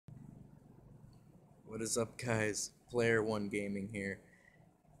What is up, guys? Player One Gaming here.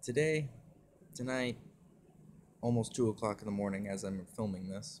 Tonight, almost 2 o'clock in the morning as I'm filming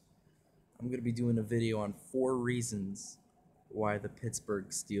this, I'm going to be doing a video on 4 reasons why the Pittsburgh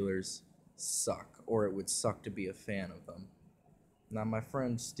Steelers suck, or it would suck to be a fan of them. Now, my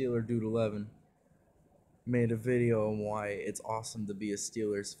friend Steeler Dude 11 made a video on why it's awesome to be a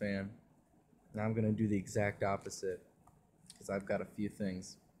Steelers fan. Now I'm going to do the exact opposite, because I've got a few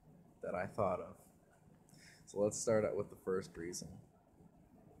things that I thought of. So let's start out with the first reason.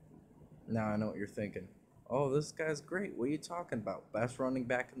 Now I know what you're thinking. Oh, this guy's great. What are you talking about? Best running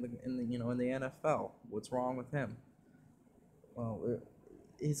back in the NFL. What's wrong with him? Well,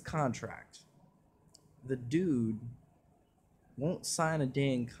 his contract. The dude won't sign a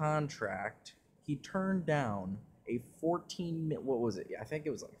dang contract. He turned down a I think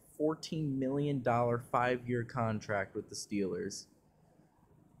it was like $14 million 5-year contract with the Steelers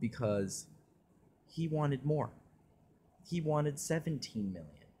because he wanted more. He wanted $17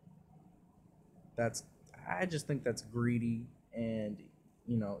 million. I just think that's greedy, and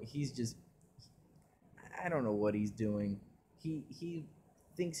he's just, I don't know what he's doing. He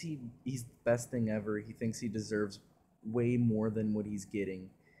thinks he's the best thing ever. He thinks he deserves way more than what he's getting.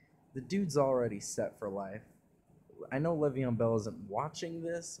 The dude's already set for life. I know Le'Veon Bell isn't watching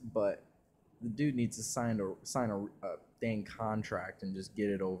this, but the dude needs to sign a dang contract and just get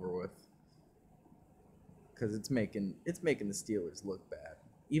it over with, because it's making the Steelers look bad.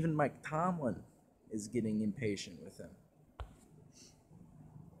 Even Mike Tomlin is getting impatient with him.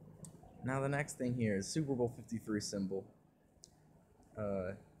 Now the next thing here is Super Bowl 53 symbol.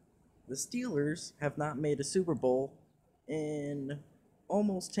 The Steelers have not made a Super Bowl in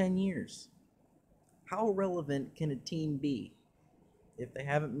almost 10 years. How relevant can a team be if they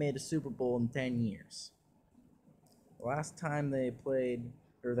haven't made a Super Bowl in 10 years? The last time they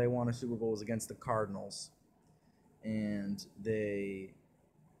won a Super Bowl was against the Cardinals, and they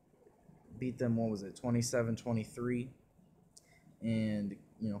beat them, 27-23, and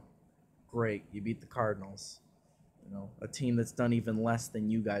great, you beat the Cardinals, a team that's done even less than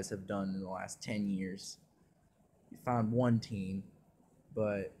you guys have done in the last 10 years. You found one team,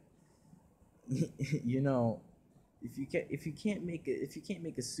 but if you can't make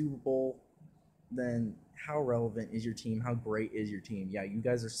a Super Bowl, then how relevant is your team? How great is your team? Yeah, you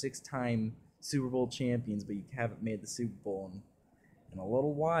guys are 6-time Super Bowl champions, but you haven't made the Super Bowl in a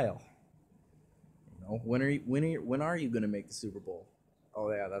little while. When are you going to make the Super Bowl?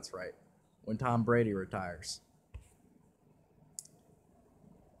 Oh yeah, that's right. When Tom Brady retires.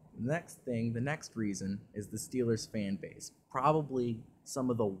 The next reason is the Steelers fan base. Probably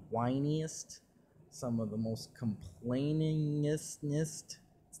some of the whiniest, some of the most complainingest, it's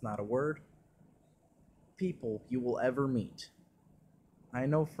not a word, people you will ever meet. I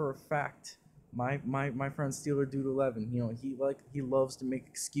know for a fact my friend Steeler Dude 11, he loves to make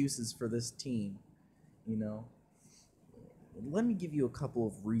excuses for this team. Let me give you a couple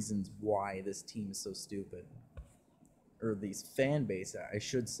of reasons why this team is so stupid, or these fan base, I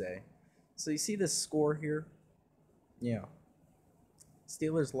should say. So you see this score here? Yeah.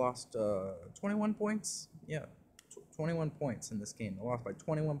 Steelers lost 21 points. Yeah, 21 points in this game. They lost by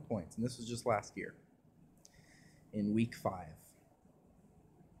 21 points, and this was just last year in Week 5.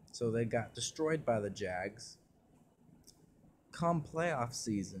 So they got destroyed by the Jags. Come playoff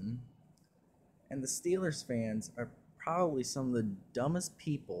season, and the Steelers fans are probably some of the dumbest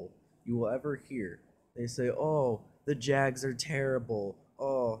people you will ever hear. They say, "Oh, the Jags are terrible.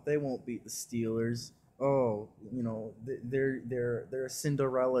 Oh, they won't beat the Steelers. Oh, they're a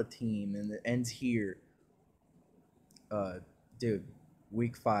Cinderella team, and it ends here." Dude,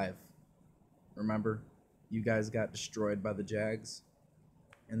 Week 5. Remember, you guys got destroyed by the Jags,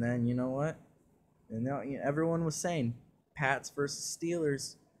 and then you know what? And now everyone was saying, Pats versus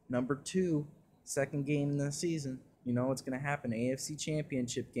Steelers, number 2. Second game in the season, what's going to happen? AFC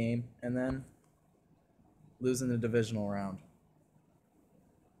Championship game, and then losing the divisional round.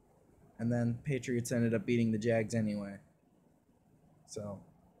 And then Patriots ended up beating the Jags anyway. So,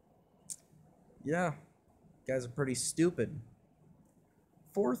 yeah, guys are pretty stupid.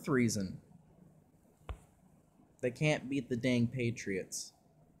 Fourth reason, they can't beat the dang Patriots.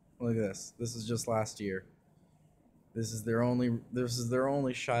 Look at this. This is just last year. This is their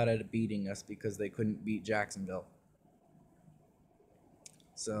only shot at beating us because they couldn't beat Jacksonville.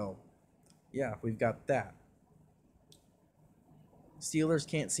 So, yeah, we've got that. Steelers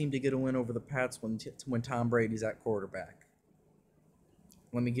can't seem to get a win over the Pats when Tom Brady's at quarterback.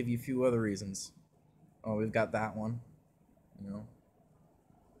 Let me give you a few other reasons. Oh, we've got that one. We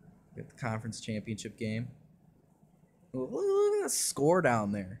got the conference championship game. Look at the score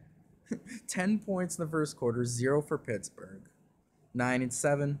down there. 10 points in the first quarter, 0 for Pittsburgh.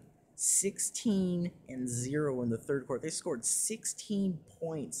 9-7, 16-0 in the third quarter. They scored 16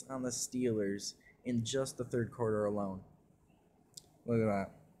 points on the Steelers in just the third quarter alone. Look at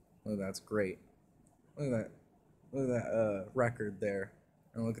that. Look at that. That's great. Look at that. Look at that record there.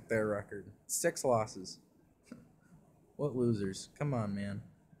 And look at their record. 6 losses. What losers? Come on, man.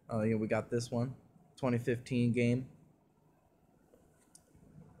 Oh, yeah, we got this one. 2015 game.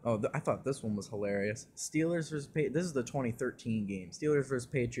 Oh, I thought this one was hilarious. Steelers versus This is the 2013 game. Steelers versus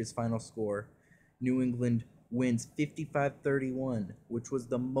Patriots final score. New England wins 55-31, which was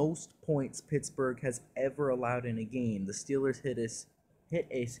the most points Pittsburgh has ever allowed in a game. The Steelers hit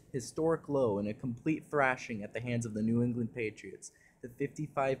a historic low in a complete thrashing at the hands of the New England Patriots. The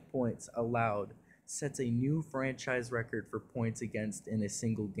 55 points allowed sets a new franchise record for points against in a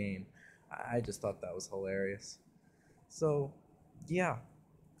single game. I just thought that was hilarious. So, yeah.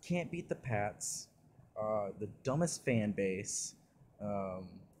 Can't beat the Pats. The dumbest fan base.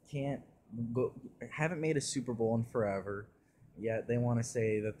 Can't go. Haven't made a Super Bowl in forever. Yet they want to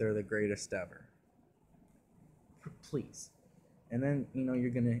say that they're the greatest ever. Please. And then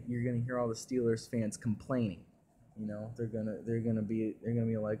you're gonna hear all the Steelers fans complaining. They're gonna be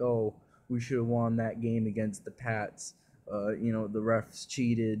like, oh, we should have won that game against the Pats. The refs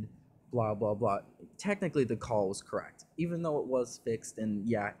cheated. Blah blah blah. Technically, the call was correct, even though it was fixed, and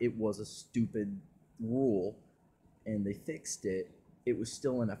yeah, it was a stupid rule, and they fixed it. It was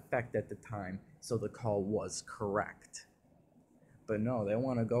still in effect at the time, so the call was correct. But no, they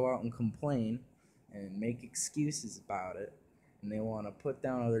want to go out and complain and make excuses about it, and they want to put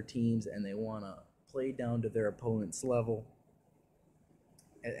down other teams, and they want to play down to their opponent's level.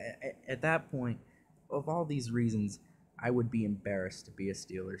 At that point, of all these reasons, I would be embarrassed to be a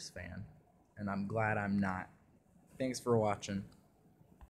Steelers fan, and I'm glad I'm not. Thanks for watching.